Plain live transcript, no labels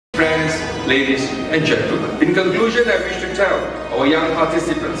ladies and gentlemen. In conclusion, I wish to tell our young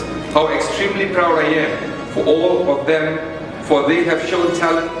participants how extremely proud I am for all of them, for they have shown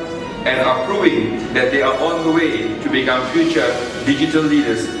talent and are proving that they are on the way to become future digital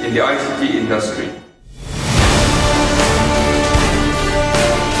leaders in the ICT industry.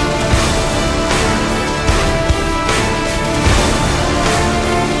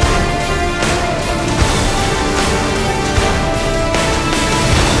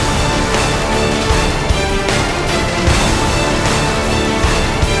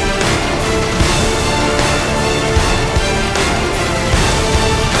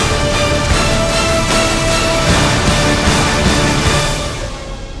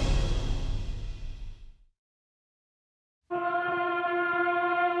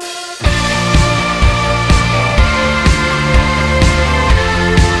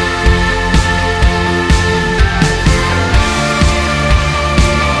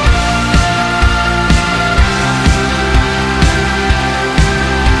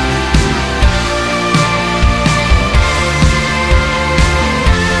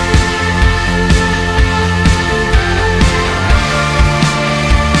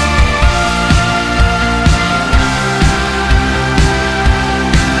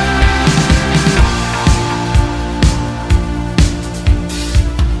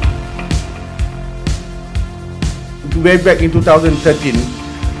 Way back in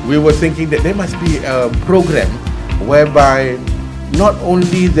 2013, we were thinking that there must be a program whereby not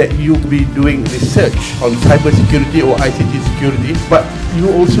only that you be doing research on cybersecurity or ICT security, but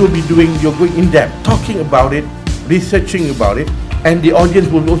you also be doing, you're going in depth, talking about it, researching about it, and the audience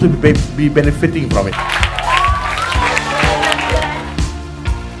will also be benefiting from it.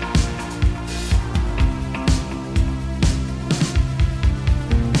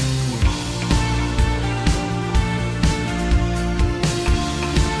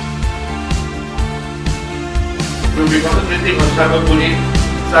 We'll be concentrating on cyberbullying,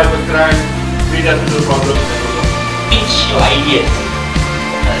 cybercrime, media-related problems, and also pitch your ideas.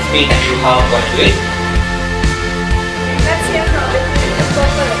 Explain to you how to do it. Let's hear from the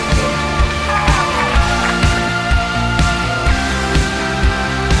proposal.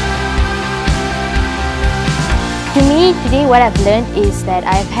 To me, today what I've learned is that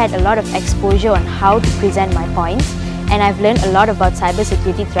I've had a lot of exposure on how to present my points, and I've learned a lot about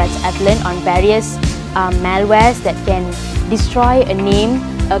cybersecurity threats. I've learned on various malwares that can destroy a name,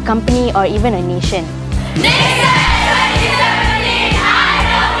 a company, or even a nation.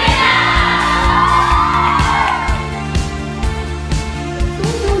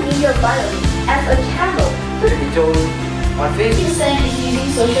 Social media violence as a channel. Citizen is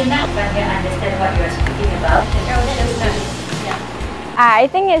using social networks when you understand what you are speaking about. I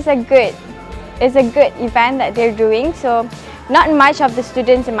think it's a good event that they're doing. So not much of the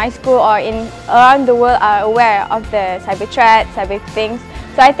students in my school or around the world are aware of the cyber threats, cyber things.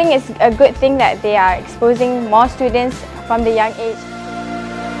 So I think it's a good thing that they are exposing more students from the young age.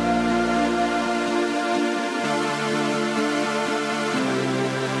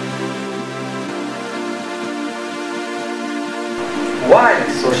 Why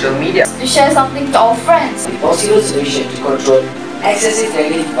social media? To share something to our friends. The possible solution to control excessive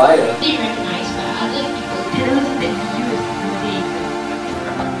negative viral. Be recognized by other people terrorism that we use today.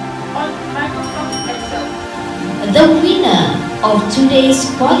 On Microsoft Excel. The winner of today's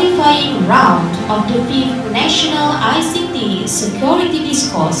qualifying round of the 5th National ICT Security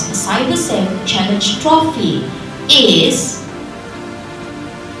Discourse CyberSAFE Challenge Trophy is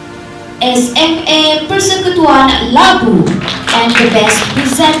SMA Persekutuan Labu, and the best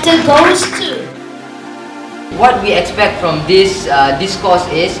presenter goes to... What we expect from this discourse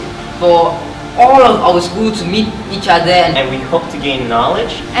is for all of our schools to meet each other, and we hope to gain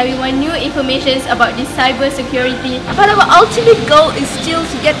knowledge. And we want new information about this cyber security. But our ultimate goal is still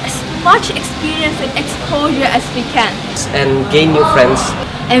to get as much experience and exposure as we can. And gain new friends.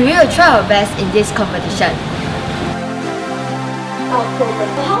 And we will try our best in this competition. Our program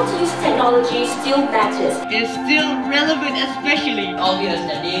for how to use technology still matters. It's still relevant, especially obvious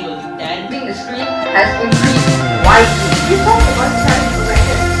that they will be dancing. The screen has increased widely. We talk about cyber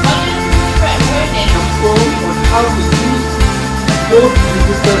awareness. Spread awareness on how to use both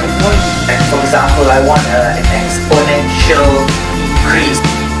digital technology. For example, I want an exponential increase.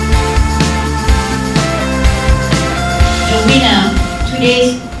 The winner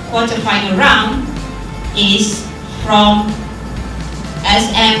today's quarterfinal round is from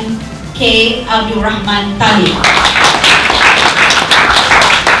SMK Abdul Rahman Talib.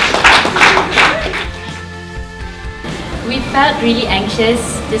 We felt really anxious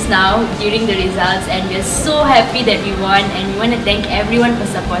just now during the results, and we're so happy that we won, and we want to thank everyone for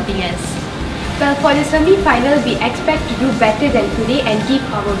supporting us. Well, for the semi-final, we expect to do better than today and give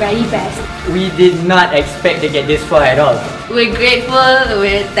our very best. We did not expect to get this far at all. We're grateful,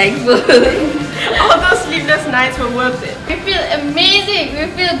 we're thankful. All those sleepless nights were worth it. We feel amazing, we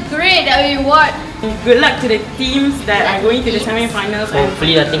feel great that we won. Good luck to the teams that are going to the semi-finals.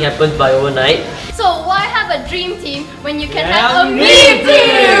 Hopefully nothing happens by overnight. So why have a dream team when you can have a meme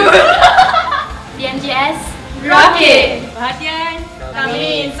team? PNGS Rocket! Perhatian,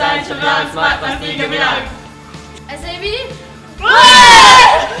 kami insan cemerlang smart pasti gemilang. SAB?